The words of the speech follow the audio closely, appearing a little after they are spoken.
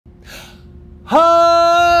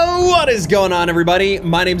What is going on, everybody?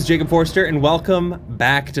 My name is Jacob Forster, and welcome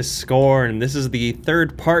back to Scorn. This is the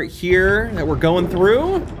third part here that we're going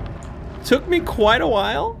through. Took me quite a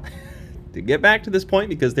while to get back to this point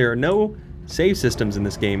because there are no save systems in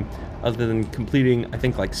this game other than completing, I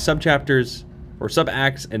think, like sub-chapters or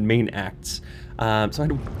sub-acts and main acts. So I had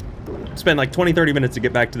to spend like 20-30 minutes to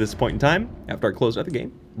get back to this point in time after I closed out the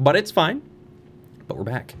game, but it's fine. But we're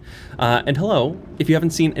back. And hello, if you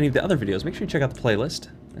haven't seen any of the other videos, make sure you check out the playlist.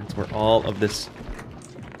 That's where all of this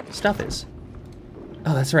stuff is.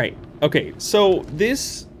 Oh, that's right. Okay, so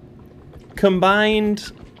this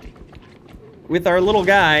combined with our little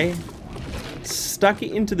guy stuck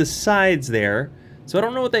into the sides there. So I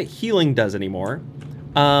don't know what that healing does anymore.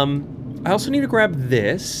 I also need to grab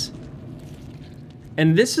this.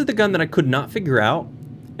 And this is the gun that I could not figure out.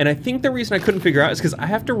 And I think the reason I couldn't figure out is because I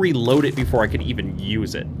have to reload it before I could even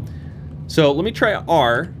use it. So let me try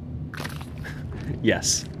R.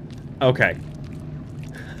 Yes. Okay.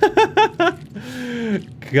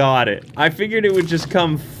 Got it. I figured it would just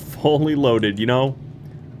come fully loaded, you know?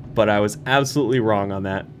 But I was absolutely wrong on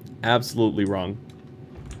that. Absolutely wrong.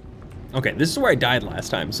 Okay, this is where I died last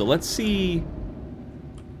time, so let's see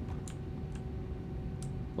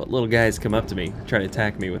what little guys come up to me, try to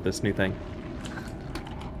attack me with this new thing.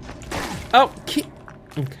 Oh, okay.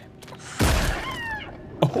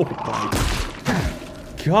 Oh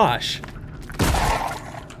my gosh.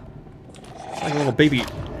 It's like a little baby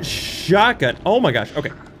shotgun. Oh my gosh,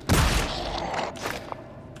 okay.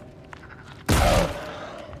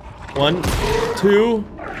 1, 2.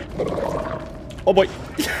 Oh boy.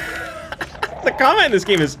 The combat in this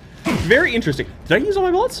game is very interesting. Did I use all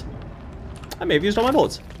my bullets? I may have used all my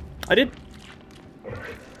bullets. I did.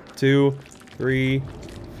 2, 3,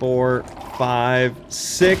 4, 5,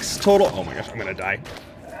 6 total. Oh my gosh, I'm gonna die.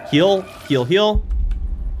 Heal, heal, heal.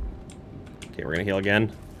 Okay, we're gonna heal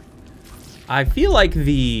again. I feel like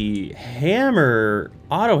the hammer,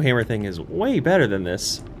 auto hammer thing is way better than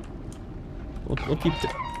this. We'll keep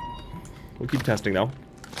testing though.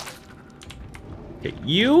 Okay,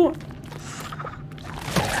 you.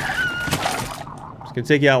 Just gonna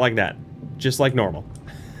take you out like that, just like normal.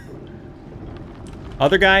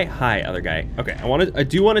 Other guy, hi, other guy. Okay, I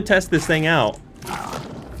do want to test this thing out.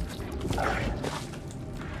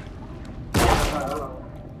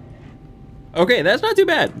 Okay, that's not too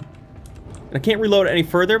bad. I can't reload any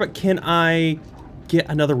further, but can I get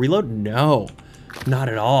another reload? No, not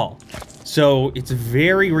at all. So it's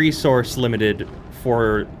very resource limited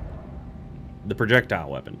for the projectile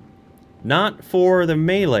weapon. Not for the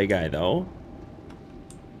melee guy, though.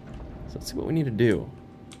 So let's see what we need to do.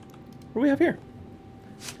 What do we have here?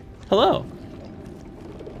 Hello.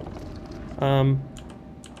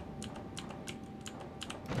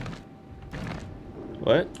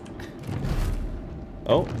 What?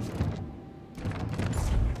 Oh.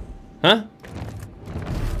 Huh?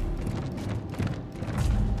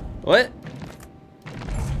 What?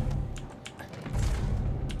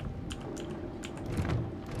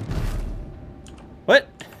 What?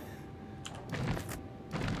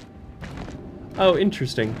 Oh,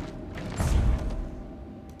 interesting.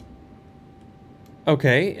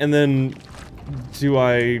 Okay, and then do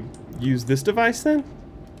I use this device then?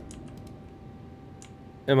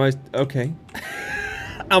 Am I okay?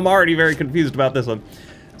 I'm already very confused about this one.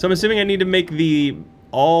 So I'm assuming I need to make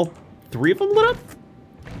all 3 of them lit up?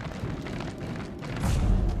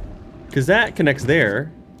 Because that connects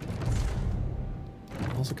there.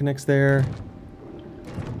 Also connects there.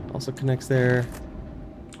 Also connects there.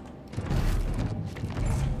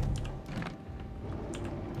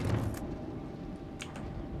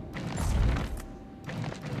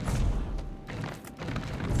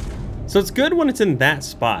 So it's good when it's in that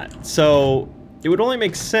spot. So it would only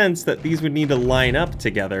make sense that these would need to line up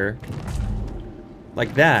together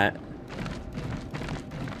like that.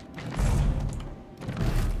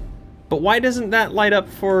 But why doesn't that light up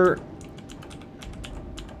for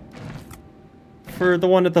the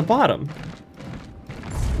one at the bottom?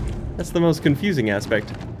 That's the most confusing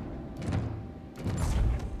aspect.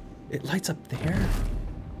 It lights up there?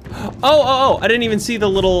 Oh, I didn't even see the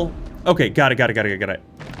little... Okay, got it.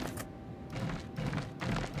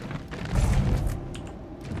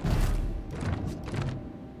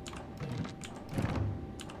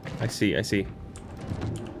 I see.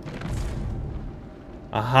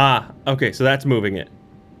 Aha. Okay, so that's moving it.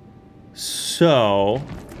 So,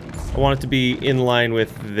 I want it to be in line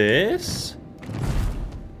with this.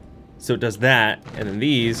 So it does that, and then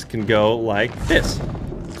these can go like this.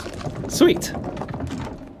 Sweet.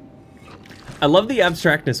 I love the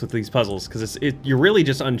abstractness with these puzzles, because you're really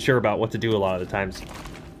just unsure about what to do a lot of the times.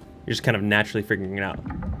 You're just kind of naturally figuring it out.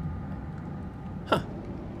 Huh.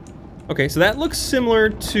 Okay, so that looks similar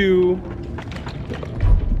to...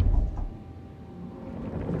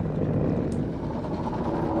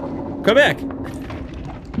 Come back!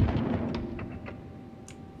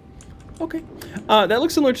 Okay. That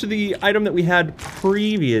looks similar to the item that we had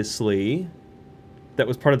previously. That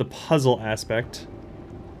was part of the puzzle aspect.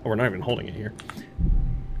 Oh, we're not even holding it here.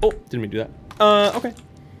 Oh, didn't mean to do that. Okay.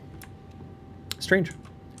 Strange.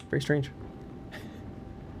 Very strange.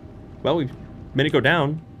 Well, we made it go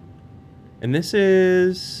down. And this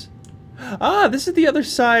is... Ah, this is the other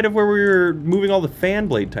side of where we were moving all the fan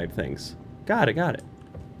blade type things. Got it, got it.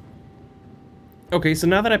 Okay, so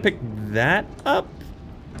now that I picked that up,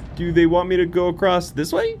 do they want me to go across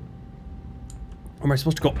this way? Or am I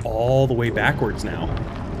supposed to go all the way backwards now?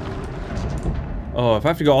 Oh, if I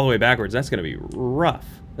have to go all the way backwards, that's gonna be rough.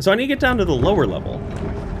 So I need to get down to the lower level.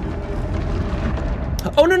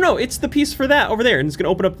 Oh, no, it's the piece for that over there, and it's gonna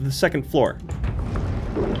open up the second floor.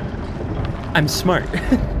 I'm smart.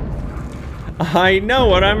 I know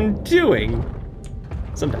what I'm doing.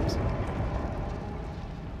 Sometimes.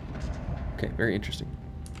 Okay, very interesting.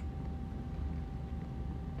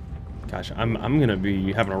 Gosh, I'm gonna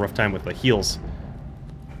be having a rough time with the heels.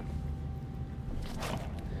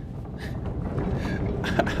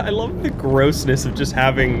 I love the grossness of just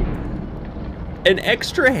having an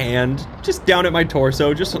extra hand just down at my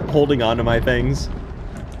torso, just holding on to my things.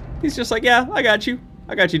 He's just like, yeah, I got you,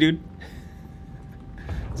 dude.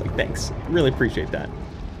 It's like, thanks, really appreciate that.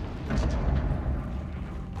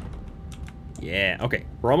 Yeah, okay,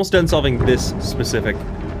 we're almost done solving this specific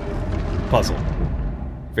puzzle.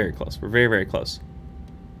 Very close, we're very, very close.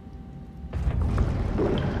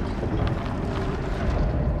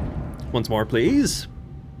 Once more, please.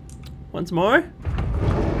 Once more.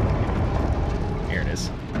 Here it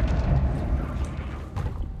is.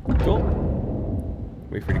 Cool.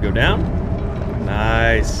 Wait for it to go down.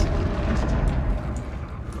 Nice.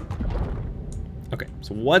 Okay,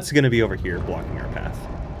 so what's gonna be over here blocking our path?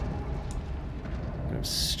 Kind of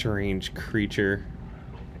strange creature.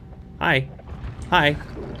 Hi. Hi.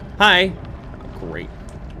 Hi. Great.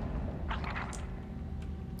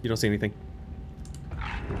 You don't see anything.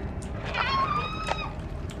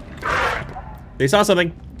 They saw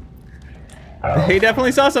something. They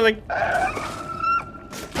definitely saw something.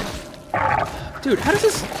 Dude, how does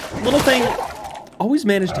this little thing always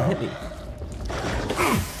manage to hit me?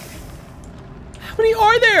 How many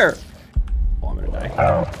are there? Oh, I'm gonna die.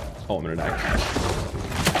 Oh, I'm gonna die.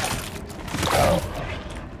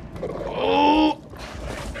 Oh.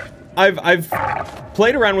 I've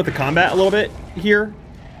played around with the combat a little bit here.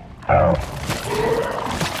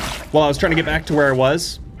 While I was trying to get back to where I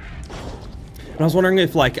was. And I was wondering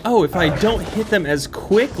if, like, oh, if I don't hit them as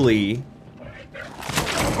quickly...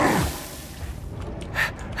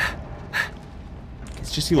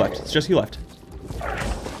 It's just you left. It's just you left.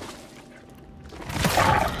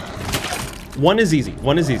 One is easy.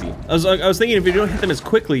 One is easy. I was thinking if you don't hit them as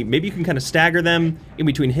quickly, maybe you can kind of stagger them in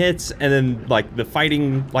between hits, and then, like, the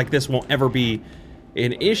fighting like this won't ever be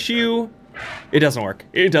an issue. It doesn't work.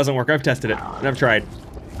 It doesn't work. I've tested it, and I've tried.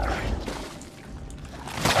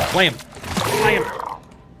 Blam. Blam.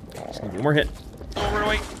 Just give me one more hit. Oh, run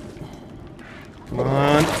away. Come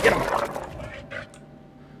on. Get him.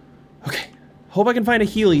 Okay. Hope I can find a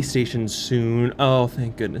Healy station soon. Oh,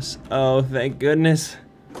 thank goodness. Oh, thank goodness.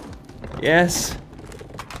 Yes.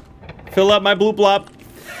 Fill up my bloop blop.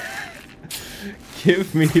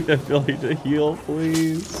 Give me the ability to heal,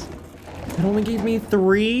 please. It only gave me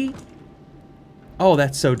 3? Oh,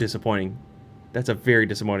 that's so disappointing. That's a very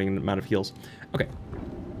disappointing amount of heals. Okay.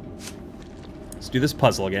 Let's do this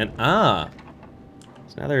puzzle again. Ah.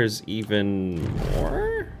 So now there's even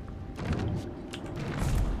more?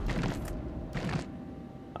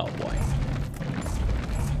 Oh boy.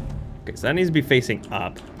 Okay, so that needs to be facing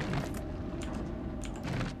up.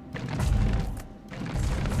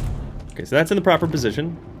 Okay, so that's in the proper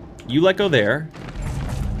position. You let go there.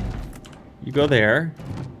 You go there.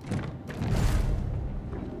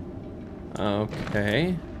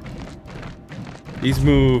 Okay. These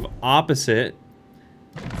move opposite.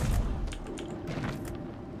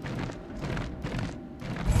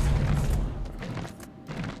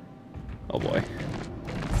 Oh boy.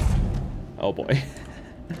 Oh boy.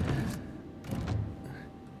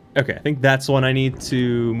 Okay, I think that's one I need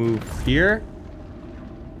to move here.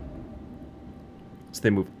 So they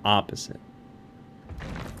move opposite.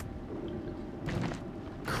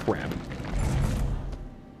 Crap.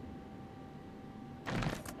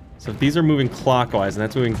 So if these are moving clockwise, and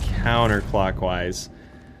that's moving counterclockwise.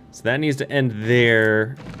 So that needs to end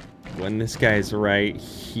there. When this guy's right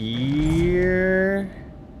here.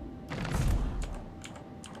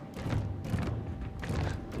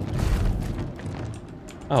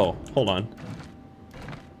 Oh, hold on.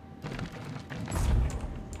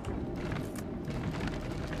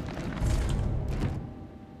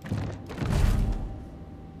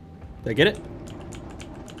 Did I get it?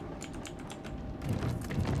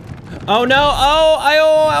 Oh no!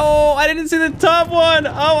 Oh, I didn't see the top one!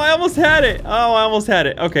 Oh, I almost had it! Oh, I almost had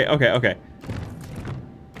it. Okay.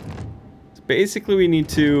 So basically we need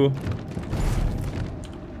to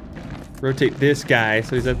rotate this guy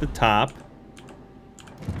so he's at the top.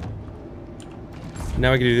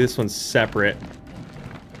 Now we can do this one separate.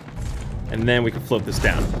 And then we can float this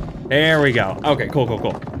down. There we go. Okay,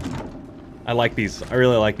 cool. I like these. I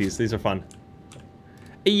really like these. These are fun.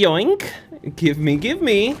 Yoink! Give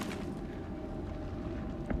me.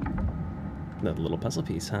 Another little puzzle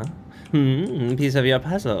piece, huh? Piece of your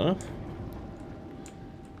puzzle.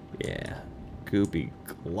 Yeah. Goopy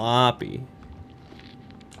gloppy.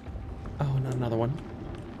 Oh, not another one.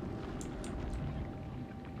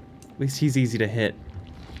 At least he's easy to hit.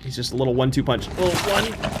 He's just a little 1-2 punch. Little 1,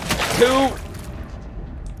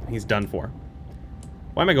 2. He's done for.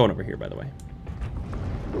 Why am I going over here, by the way?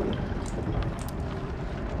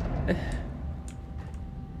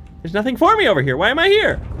 There's nothing for me over here. Why am I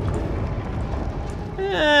here?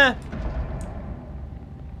 I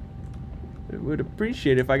would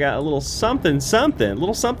appreciate if I got a little something, a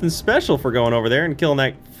little something special for going over there and killing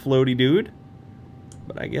that floaty dude.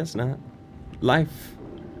 But I guess not. Life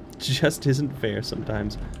just isn't fair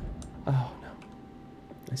sometimes. Oh no.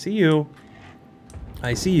 I see you.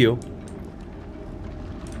 I see you.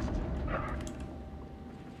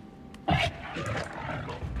 Okay,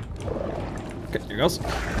 here goes.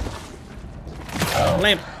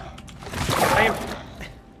 Lamp.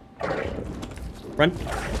 Run.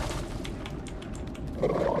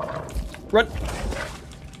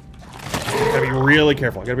 Gotta be really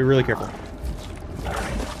careful. Okay.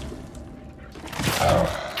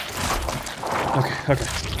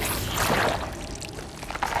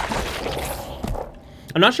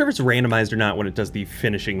 I'm not sure if it's randomized or not when it does the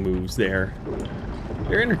finishing moves there.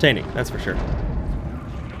 They're entertaining, that's for sure.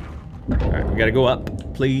 Alright, we gotta go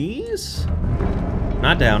up, please.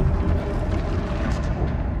 Not down.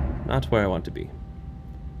 Not where I want to be.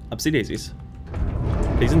 Upsy daisies.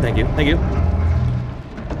 Please and thank you.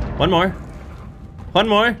 One more.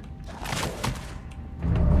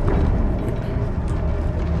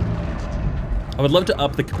 I would love to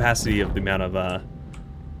up the capacity of the amount of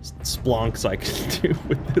splonks I can do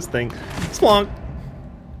with this thing. Splonk.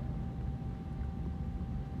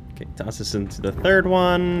 Okay, toss this into the third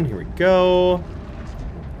one. Here we go.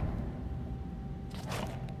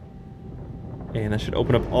 And that should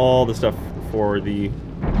open up all the stuff for the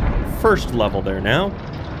first level there now.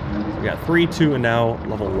 So we got 3, 2, and now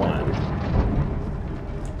level 1.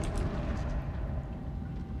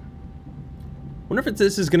 Wonder if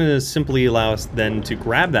this is gonna simply allow us then to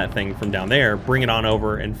grab that thing from down there, bring it on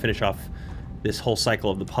over, and finish off this whole cycle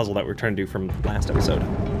of the puzzle that we're trying to do from last episode.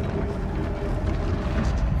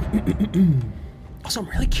 Also, I'm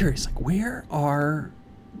really curious, like, where are...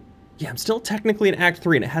 Yeah, I'm still technically in Act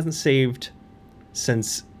 3, and it hasn't saved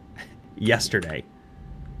since yesterday.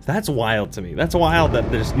 That's wild to me. That's wild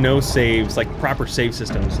that there's no saves, like proper save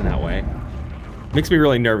systems in that way. Makes me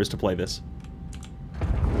really nervous to play this.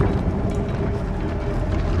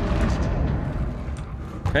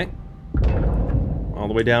 Okay. All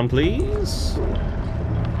the way down, please.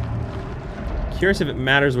 Curious if it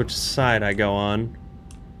matters which side I go on.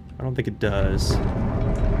 I don't think it does.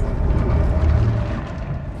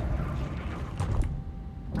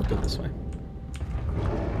 Let's go this way.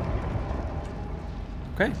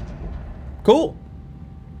 Okay. Cool.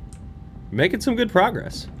 Making some good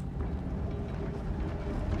progress.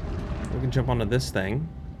 We can jump onto this thing.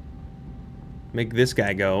 Make this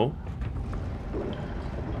guy go.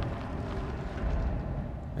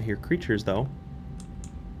 I hear creatures, though.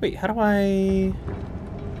 Wait, how do I...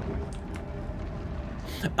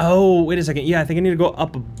 Oh, wait a second. Yeah, I think I need to go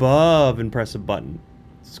up above and press a button.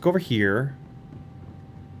 Let's go over here.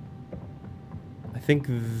 I think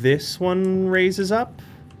this one raises up.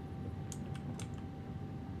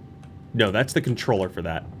 No, that's the controller for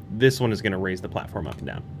that. This one is going to raise the platform up and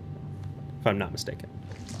down, if I'm not mistaken.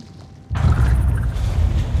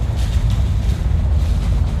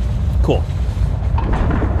 Cool.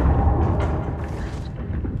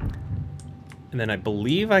 And then I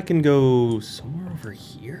believe I can go somewhere over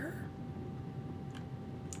here?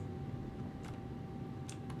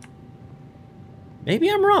 Maybe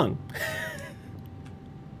I'm wrong.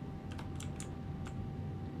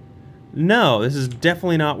 No, this is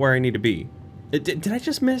definitely not where I need to be. Did I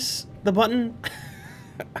just miss the button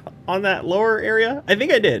on that lower area? I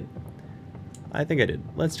think I did. I think I did.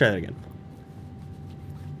 Let's try that again.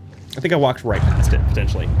 I think I walked right past it,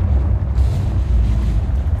 potentially.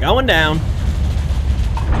 Going down.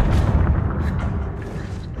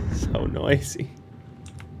 So noisy.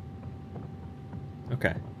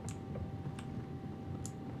 Okay.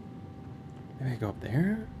 Maybe I go up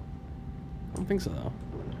there? I don't think so, though.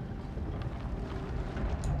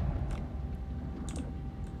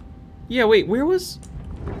 Yeah, wait, where was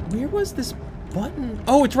this button?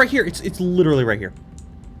 Oh, it's right here. It's literally right here.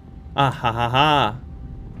 Ah, ha, ha, ha.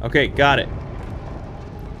 Okay, got it.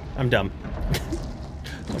 I'm dumb.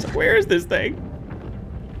 I was like, where is this thing?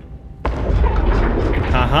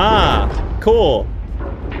 Haha, cool.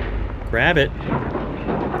 Grab it.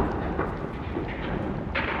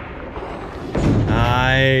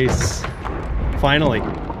 Nice. Finally.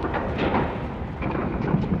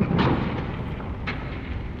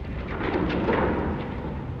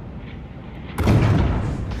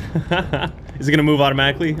 Is it gonna move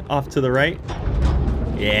automatically off to the right?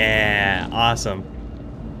 Yeah, awesome.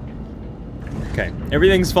 Okay,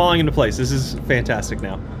 everything's falling into place. This is fantastic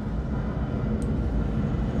now.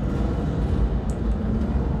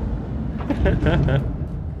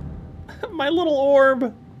 My little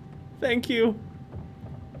orb. Thank you.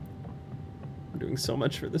 We're doing so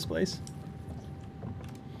much for this place.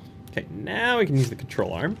 Okay, now we can use the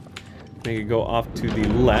control arm. Make it go off to the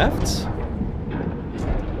left.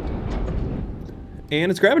 And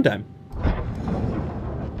it's grabbing time.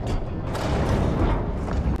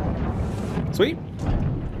 Sweet.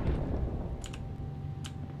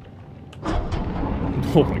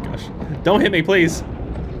 Oh my gosh. Don't hit me, please.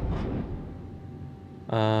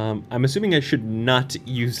 I'm assuming I should not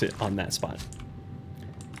use it on that spot.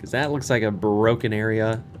 Because that looks like a broken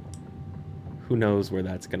area. Who knows where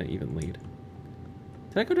that's gonna even lead.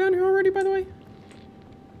 Did I go down here already, by the way?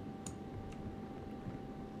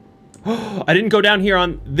 I didn't go down here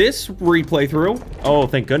on this replay through. Oh,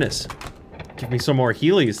 thank goodness. Give me some more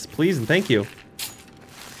Heelys, please and thank you.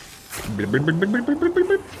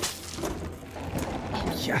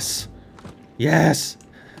 Oh, yes. Yes.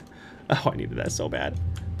 Oh, I needed that so bad.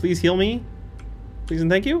 Please heal me. Please and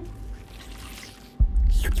thank you.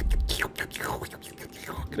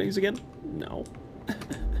 Can I use again? No.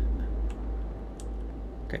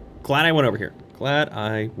 Okay, glad I went over here. Glad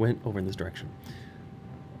I went over in this direction.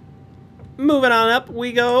 Moving on up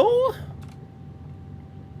we go.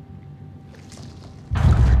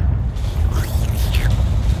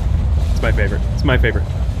 It's my favorite. It's my favorite.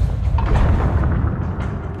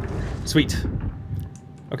 Sweet.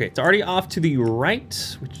 Okay, it's already off to the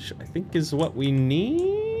right, which I think is what we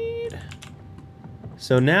need.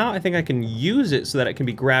 So now I think I can use it so that it can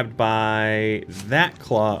be grabbed by that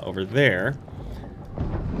claw over there.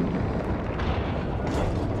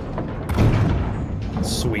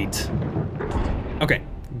 Sweet. Okay,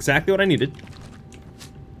 exactly what I needed.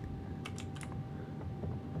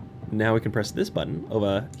 Now we can press this button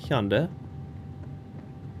over yonder.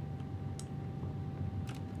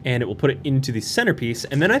 And it will put it into the centerpiece,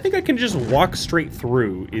 and then I think I can just walk straight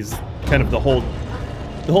through is kind of the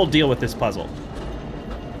whole deal with this puzzle.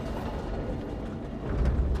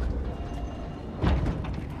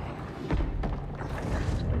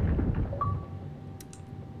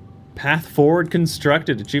 Path forward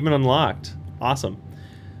constructed, achievement unlocked. Awesome.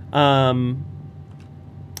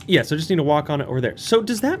 Yeah, so just need to walk on it over there. So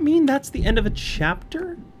does that mean that's the end of a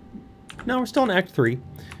chapter? No, we're still in Act 3.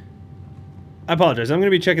 I apologize. I'm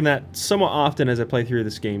going to be checking that somewhat often as I play through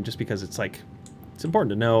this game, just because it's like, it's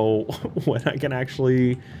important to know when I can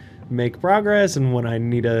actually make progress and when I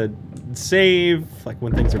need to save, like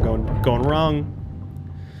when things are going wrong.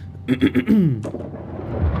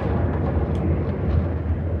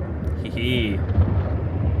 Hee.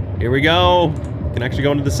 Here we go. Can actually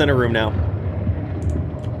go into the center room now.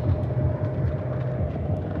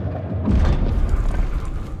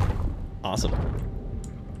 Awesome.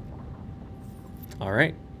 All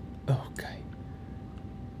right. Okay.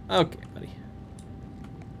 Okay, buddy.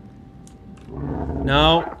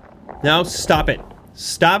 No. No, stop it.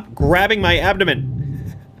 Stop grabbing my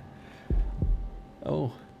abdomen.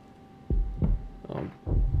 Oh. Oh.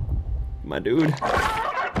 My dude.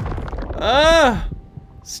 Ah!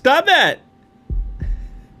 Stop that!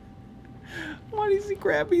 Why does he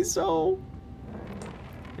grab me so?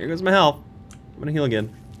 Here goes my health. I'm gonna heal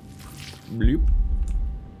again. Bloop.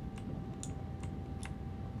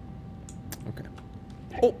 Okay.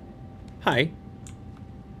 Oh! Hi.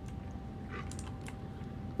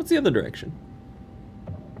 What's the other direction?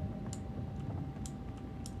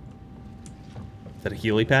 Is that a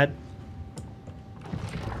Healy pad?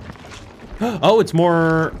 Oh, it's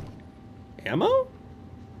more ammo?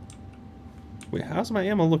 Wait, how's my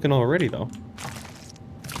ammo looking already, though?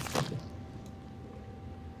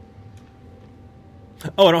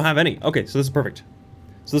 Oh, I don't have any. Okay, so this is perfect.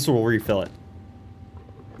 So this will refill it.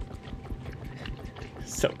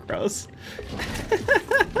 So gross.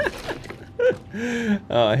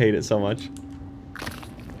 Oh, I hate it so much.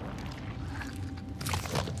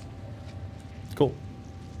 Cool.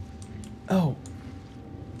 Oh.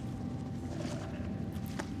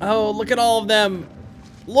 Oh, look at all of them.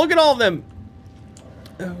 Look at all of them.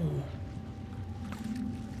 Oh.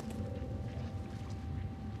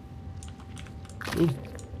 Ooh.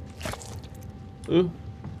 Ooh.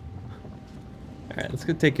 Alright, let's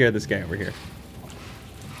go take care of this guy over here.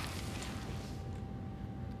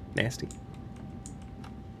 Nasty.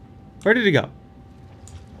 Where did he go?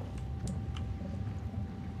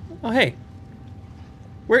 Oh, hey.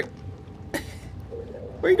 Where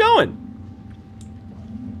are you going?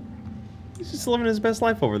 He's just living his best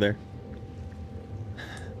life over there.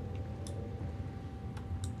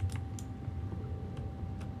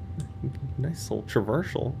 Nice little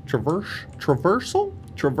traversal. Traversal?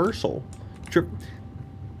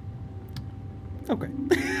 Okay.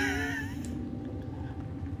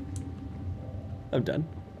 I'm done.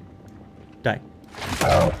 Die.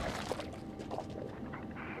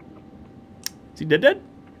 Is he dead?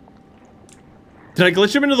 Did I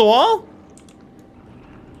glitch him into the wall?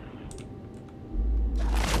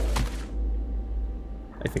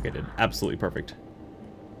 I think I did. Absolutely perfect.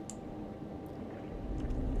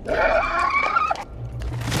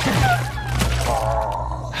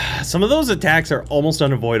 Some of those attacks are almost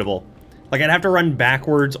unavoidable. Like, I'd have to run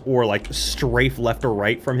backwards or, like, strafe left or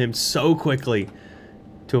right from him so quickly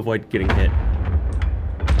to avoid getting hit.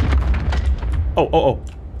 Oh.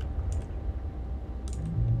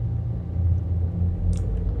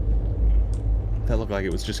 That looked like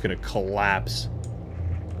it was just gonna collapse.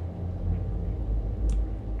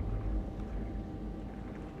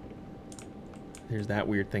 There's that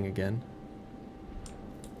weird thing again.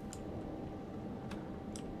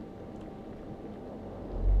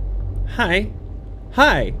 Hi.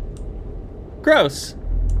 Hi. Gross.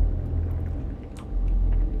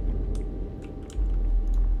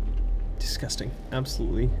 Disgusting.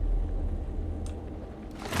 Absolutely.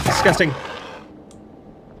 Disgusting.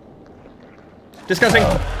 Disgusting.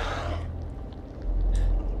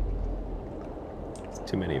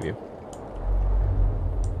 It's too many of you.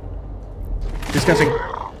 Disgusting.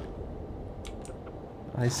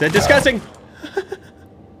 I said disgusting.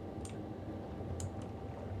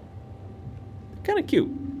 Kind of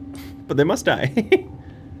cute, but they must die.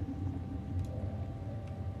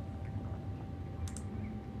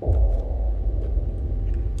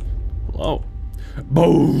 Hello.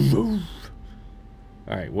 Boom.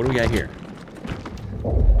 All right, what do we got here?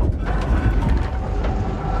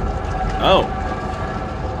 Oh.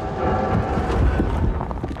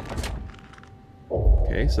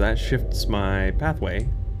 Okay, so that shifts my pathway.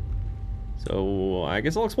 So I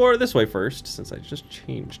guess I'll explore it this way first, since I just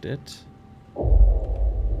changed it.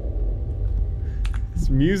 This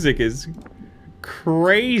music is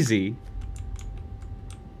crazy.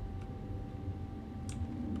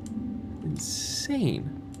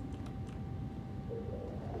 Insane.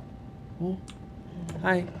 Oh,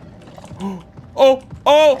 hi. Oh,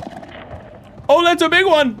 that's a big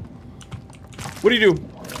one. What do you do?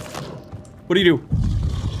 What do you do?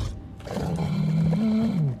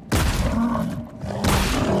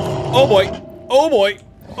 Oh boy. Oh boy.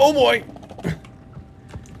 Oh boy.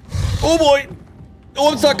 Oh boy. Oh,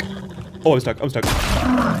 I'm stuck. Oh, I'm stuck. I'm stuck.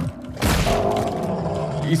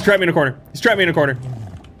 He's trapped me in a corner. He's trapped me in a corner.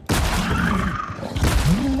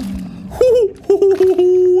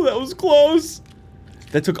 That was close.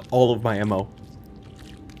 That took all of my ammo.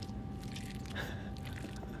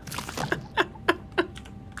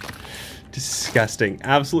 Disgusting.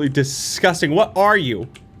 Absolutely disgusting. What are you?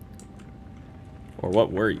 Or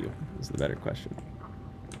what were you? Is the better question.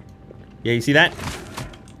 Yeah, you see that?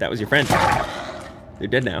 That was your friend. They're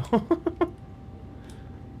dead now.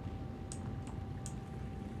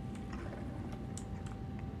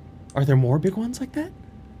 Are there more big ones like that?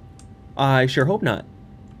 I sure hope not.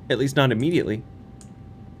 At least not immediately.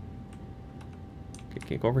 Okay,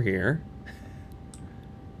 can't go over here.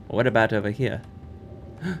 What about over here?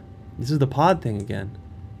 This is the pod thing again.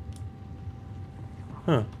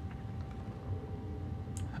 Huh.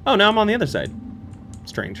 Oh, now I'm on the other side.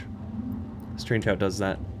 Strange. Strange how it does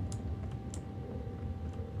that.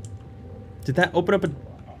 Did that open up a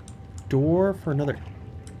door for another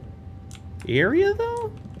area,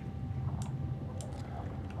 though?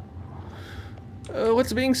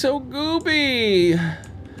 What's being so goopy?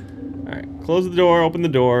 Alright, close the door, open the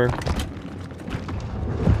door.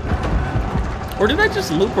 Or did I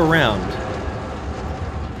just loop around?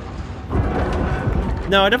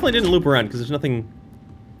 No, I definitely didn't loop around because there's nothing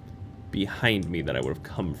behind me that I would have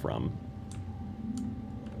come from.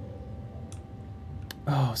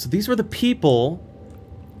 Oh, so these were the people.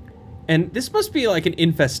 And this must be like an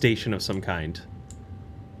infestation of some kind.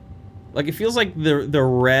 Like, it feels like the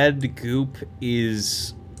red goop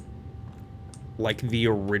is like the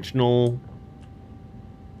original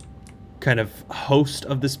kind of host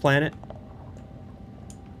of this planet.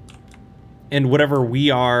 And whatever we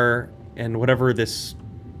are, and whatever this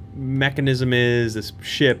mechanism is, this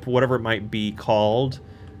ship, whatever it might be called,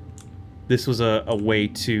 this was a way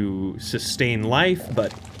to sustain life,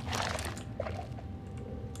 but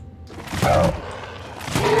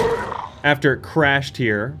after it crashed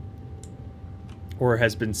here, or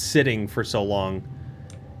has been sitting for so long,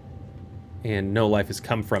 and no life has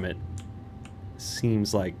come from it,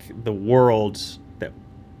 seems like the world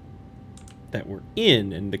that we're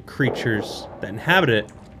in and the creatures that inhabit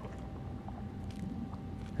it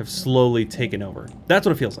have slowly taken over. That's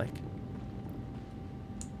what it feels like.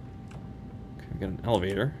 Okay, we got an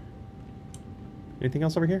elevator. Anything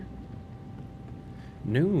else over here?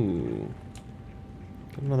 No.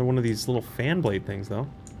 Got another one of these little fan blade things, though.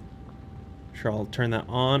 Sure, I'll turn that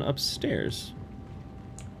on upstairs.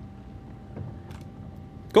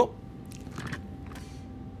 Cool.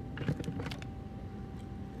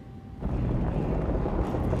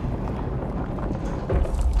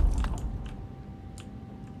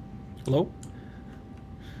 Hello?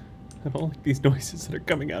 I don't like these noises that are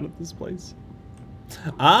coming out of this place.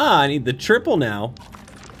 Ah, I need the triple now.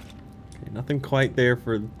 Okay, nothing quite there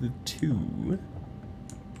for the 2.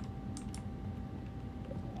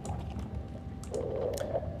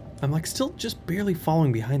 I'm like still just barely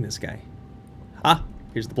following behind this guy. Ah,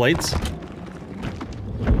 here's the blades.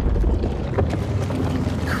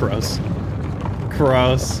 Gross.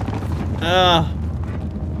 Gross. Ah.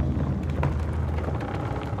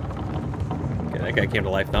 Okay, that guy came to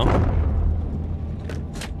life though.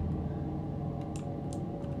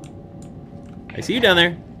 I see you down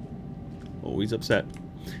there. Oh, he's upset.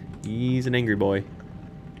 He's an angry boy.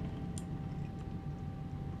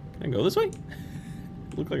 Can I go this way?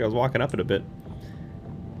 Looked like I was walking up it a bit.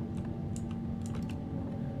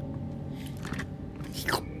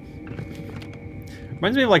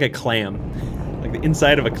 Reminds me of like a clam. Like the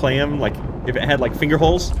inside of a clam, like if it had like finger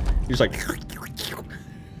holes, you're just like...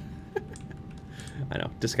 I know,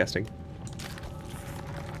 disgusting.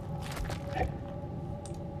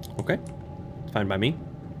 Okay, fine by me.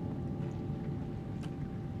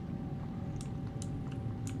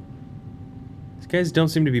 These guys don't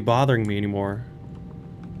seem to be bothering me anymore.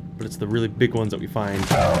 But it's the really big ones that we find.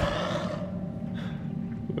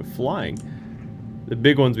 We're flying. The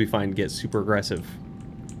big ones we find get super aggressive.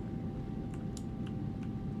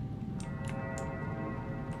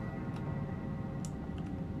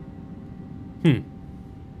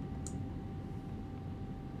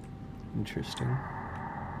 Interesting.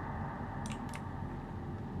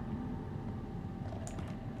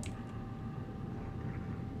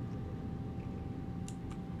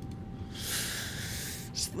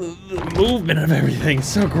 The movement of everything is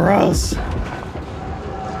so gross.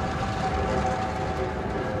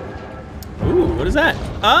 Ooh, what is that?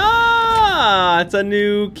 Ah, it's a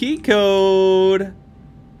new key code.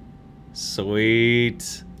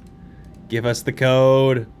 Sweet. Give us the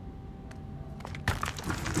code.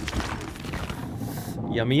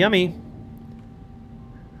 Yummy, yummy.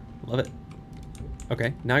 Love it.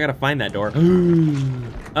 Okay, now I gotta find that door.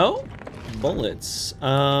 Oh, bullets.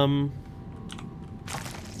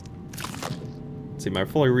 Let's see, am I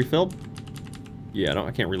fully refilled? Yeah,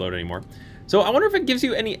 I can't reload anymore. So I wonder if it gives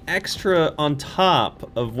you any extra on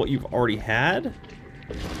top of what you've already had?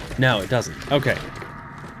 No, it doesn't. Okay.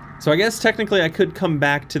 So I guess technically I could come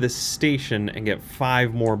back to this station and get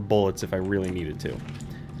 5 more bullets if I really needed to.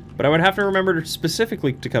 But I would have to remember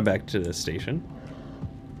specifically to come back to this station.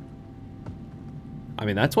 I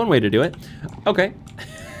mean, that's one way to do it. Okay.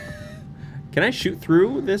 Can I shoot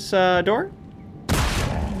through this door?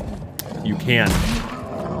 You can.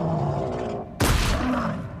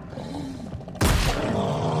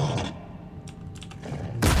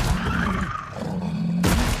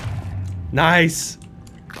 Nice.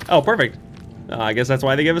 Oh, perfect. I guess that's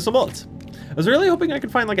why they gave us some bullets. I was really hoping I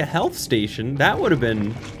could find like a health station. That would have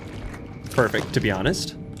been perfect, to be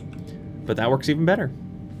honest. But that works even better.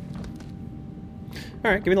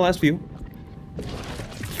 All right, give me the last few.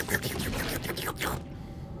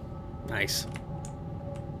 Nice.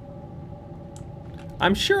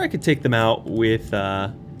 I'm sure I could take them out with,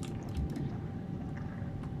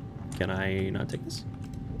 Can I not take this?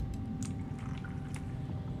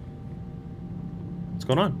 What's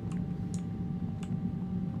going on?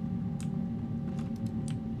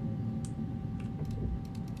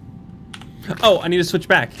 Oh, I need to switch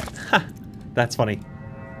back. Ha! That's funny.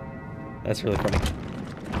 That's really funny.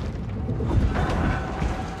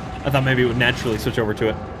 I thought maybe it would naturally switch over to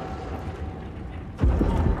it.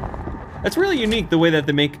 That's really unique, the way that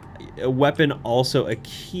they make a weapon also a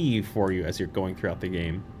key for you as you're going throughout the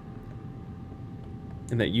game.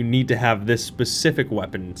 And that you need to have this specific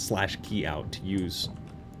weapon slash key out to use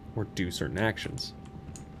or do certain actions.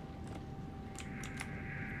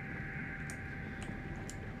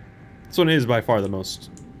 This one is by far the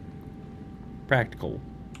most practical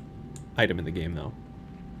item in the game, though.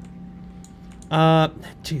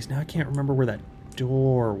 Jeez, now I can't remember where that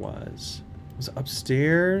door was. Was it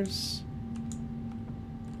upstairs?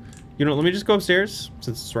 You know, let me just go upstairs,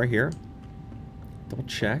 since it's right here. Double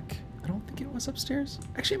check. I don't think it was upstairs.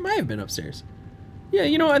 Actually, it might have been upstairs. Yeah,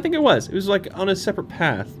 you know, I think it was. It was, like, on a separate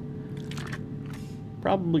path.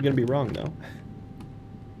 Probably gonna be wrong, though.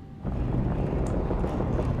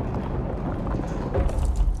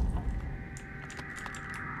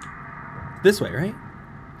 This way, right?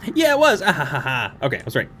 Yeah, it was! Ah, ha, ha, ha. Okay, I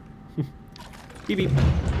was right. Beep, beep.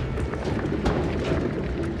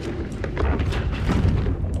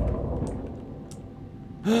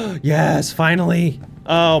 Yes, finally!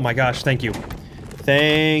 Oh my gosh, thank you.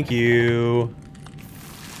 Thank you.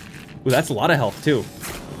 Ooh, that's a lot of health, too.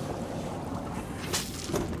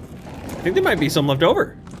 I think there might be some left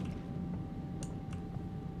over.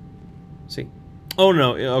 Let's see. Oh,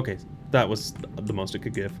 no. Okay, that was the most it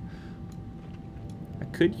could give. I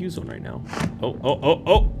could use one right now. Oh, oh, oh,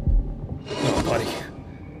 oh! Oh, buddy.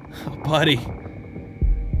 Oh, buddy.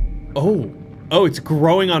 Oh. Oh, it's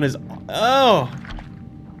growing on his... Oh!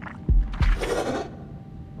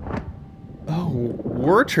 Oh,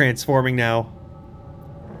 we're transforming now.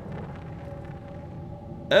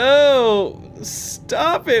 Oh,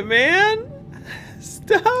 stop it, man.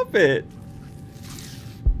 Stop it.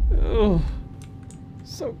 Oh,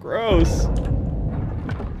 so gross.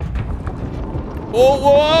 Oh,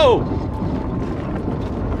 whoa.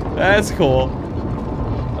 That's cool.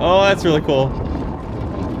 Oh, that's really cool.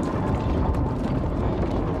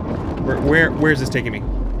 Where's this taking me?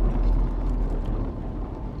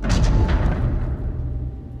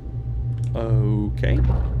 Okay.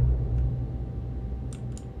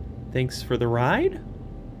 Thanks for the ride.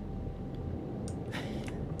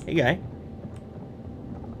 Hey, guy.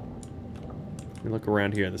 Let me look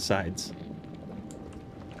around here on the sides.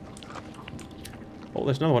 Oh,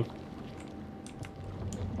 there's another one.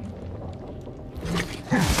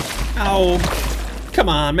 Ow! Come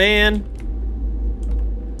on, man!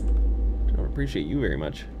 Don't appreciate you very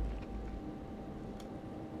much.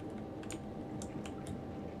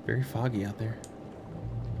 Very foggy out there.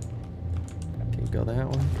 Can't go that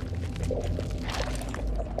one.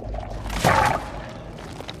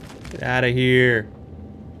 Get out of here.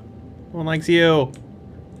 No one likes you.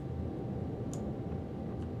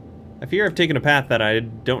 I fear I've taken a path that I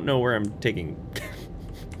don't know where I'm taking.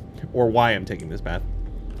 Or why I'm taking this path.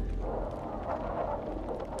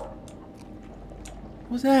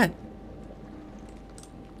 What was that?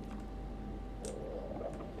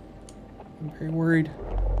 I'm very worried.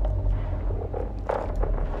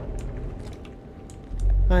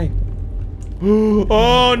 Hi.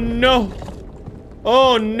 Oh no!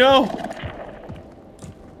 Oh no!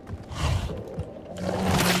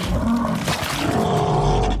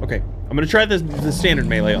 Okay, I'm gonna try the standard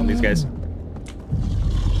melee on these guys.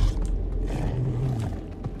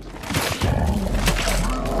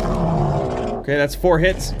 Okay, that's 4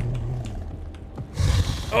 hits.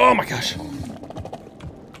 Oh my gosh.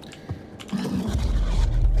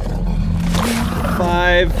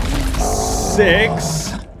 5, 6.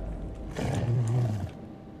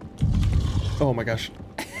 Oh my gosh.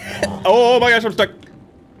 Oh my gosh, I'm stuck.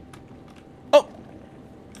 Oh.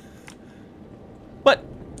 What?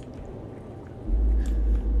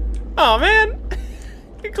 Oh man.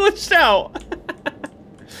 It glitched out.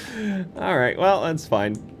 Alright, well, that's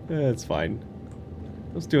fine. That's fine.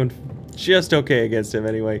 I was doing just okay against him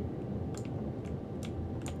anyway.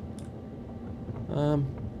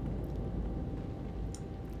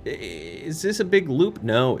 Is this a big loop?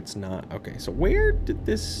 No, it's not. Okay, so where did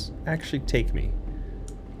this actually take me?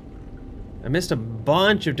 I missed a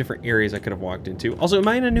bunch of different areas I could have walked into. Also, am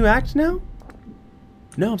I in a new act now?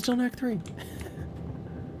 No, I'm still in Act 3.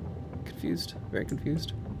 Confused. Very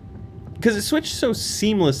confused. Because it switched so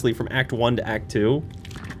seamlessly from Act 1 to Act 2.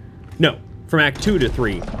 No, from Act 2 to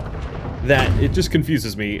 3 that it just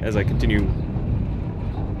confuses me as I continue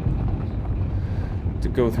to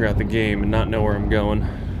go throughout the game and not know where I'm going.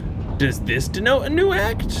 Does this denote a new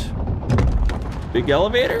act? Big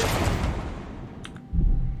elevator?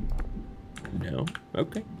 No.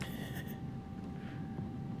 Okay.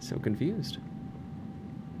 So confused.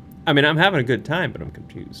 I mean, I'm having a good time, but I'm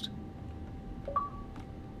confused.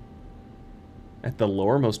 At the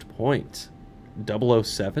lowermost point.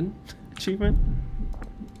 007 achievement?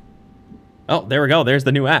 Oh, there we go. There's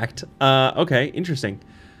the new act. Okay, interesting.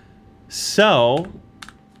 So,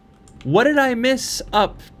 what did I miss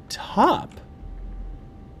up top?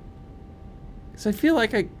 Because I feel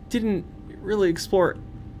like I didn't really explore...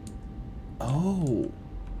 Oh.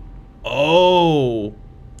 Oh.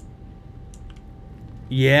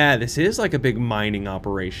 Yeah, this is like a big mining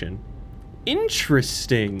operation.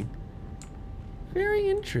 Interesting. Very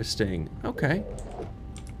interesting. Okay.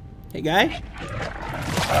 Hey, guy.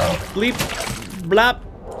 Bleep. Blop.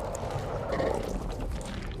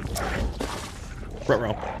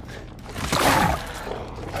 Ruh-roh.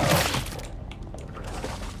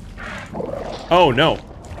 Oh, no.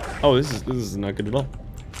 Oh, this is not good at all.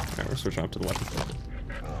 Alright, we're switching off to the weapon.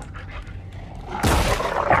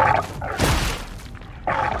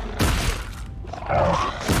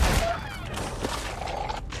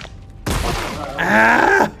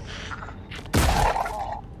 Ah!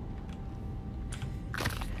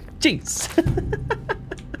 Jeez.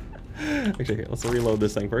 Actually, okay, let's reload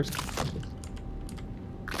this thing first.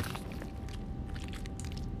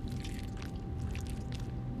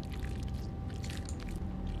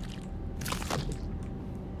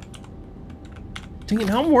 Dang it,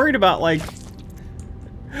 now I'm worried about, like,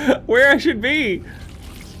 where I should be.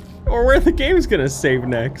 Or where the game's gonna save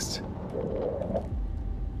next.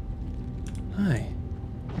 Hi.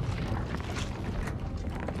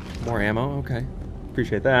 More ammo, okay.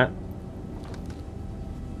 Appreciate that.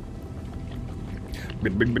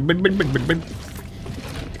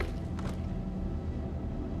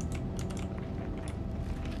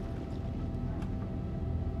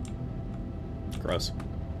 Gross.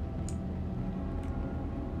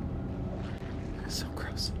 So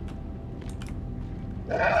gross.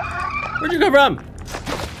 Where'd you come from?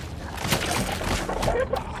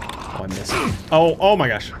 Oh, I missed. Oh my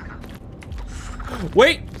gosh.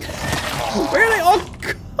 Wait! Where are they all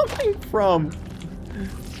coming from?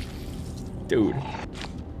 Dude.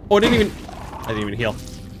 Oh, I didn't even heal.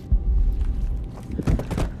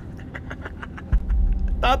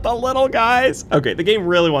 Not the little guys. Okay, the game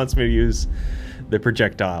really wants me to use the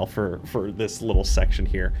projectile for this little section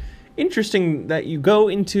here. Interesting that you go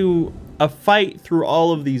into a fight through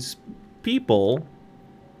all of these people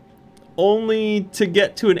only to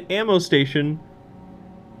get to an ammo station,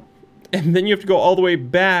 and then you have to go all the way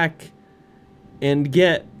back and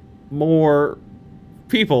get more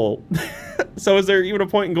people. So is there even a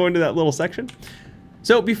point in going to that little section?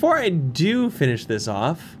 So before I do finish this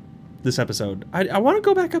off, this episode, I want to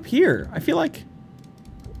go back up here. I feel like...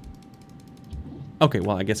 Okay,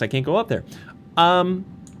 well, I guess I can't go up there.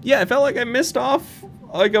 Yeah, I felt like I missed off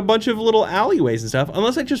like a bunch of little alleyways and stuff,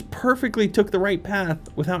 unless I just perfectly took the right path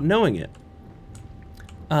without knowing it.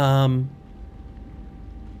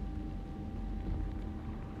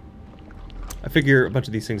 I figure a bunch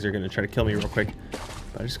of these things are gonna try to kill me real quick,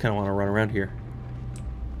 but I just kind of want to run around here.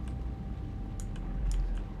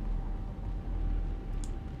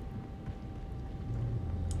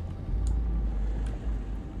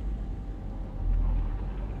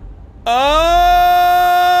 Oh!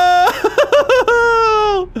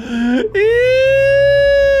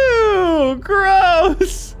 Ew!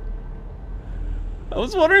 Gross! I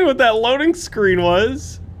was wondering what that loading screen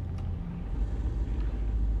was.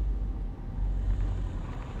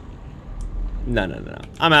 No.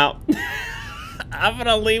 I'm out. I'm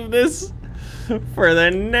gonna leave this for the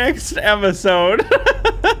next episode.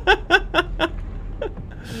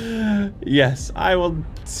 Yes, I will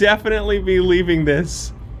definitely be leaving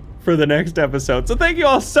this for the next episode. So thank you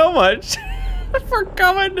all so much for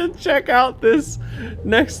coming to check out this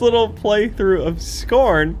next little playthrough of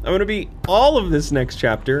Scorn. I'm gonna beat all of this next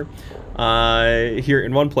chapter here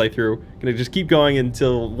in one playthrough. Gonna just keep going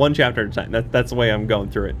until one chapter at a time. That's the way I'm going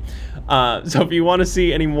through it. So if you want to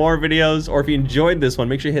see any more videos, or if you enjoyed this one,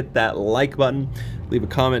 make sure you hit that like button. Leave a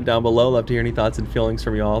comment down below. Love to hear any thoughts and feelings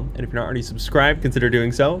from you all. And if you're not already subscribed, consider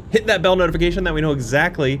doing so. Hit that bell notification that we know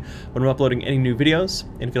exactly when I'm uploading any new videos.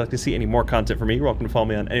 And if you'd like to see any more content from me, you're welcome to follow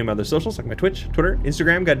me on any of my other socials, like my Twitch, Twitter,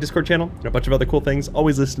 Instagram, got a Discord channel, and a bunch of other cool things,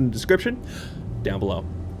 always listed in the description down below.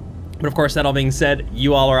 But of course, that all being said,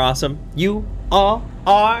 you all are awesome. You all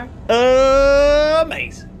are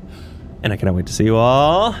amazing. And I cannot wait to see you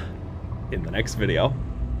all in the next video.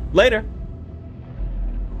 Later.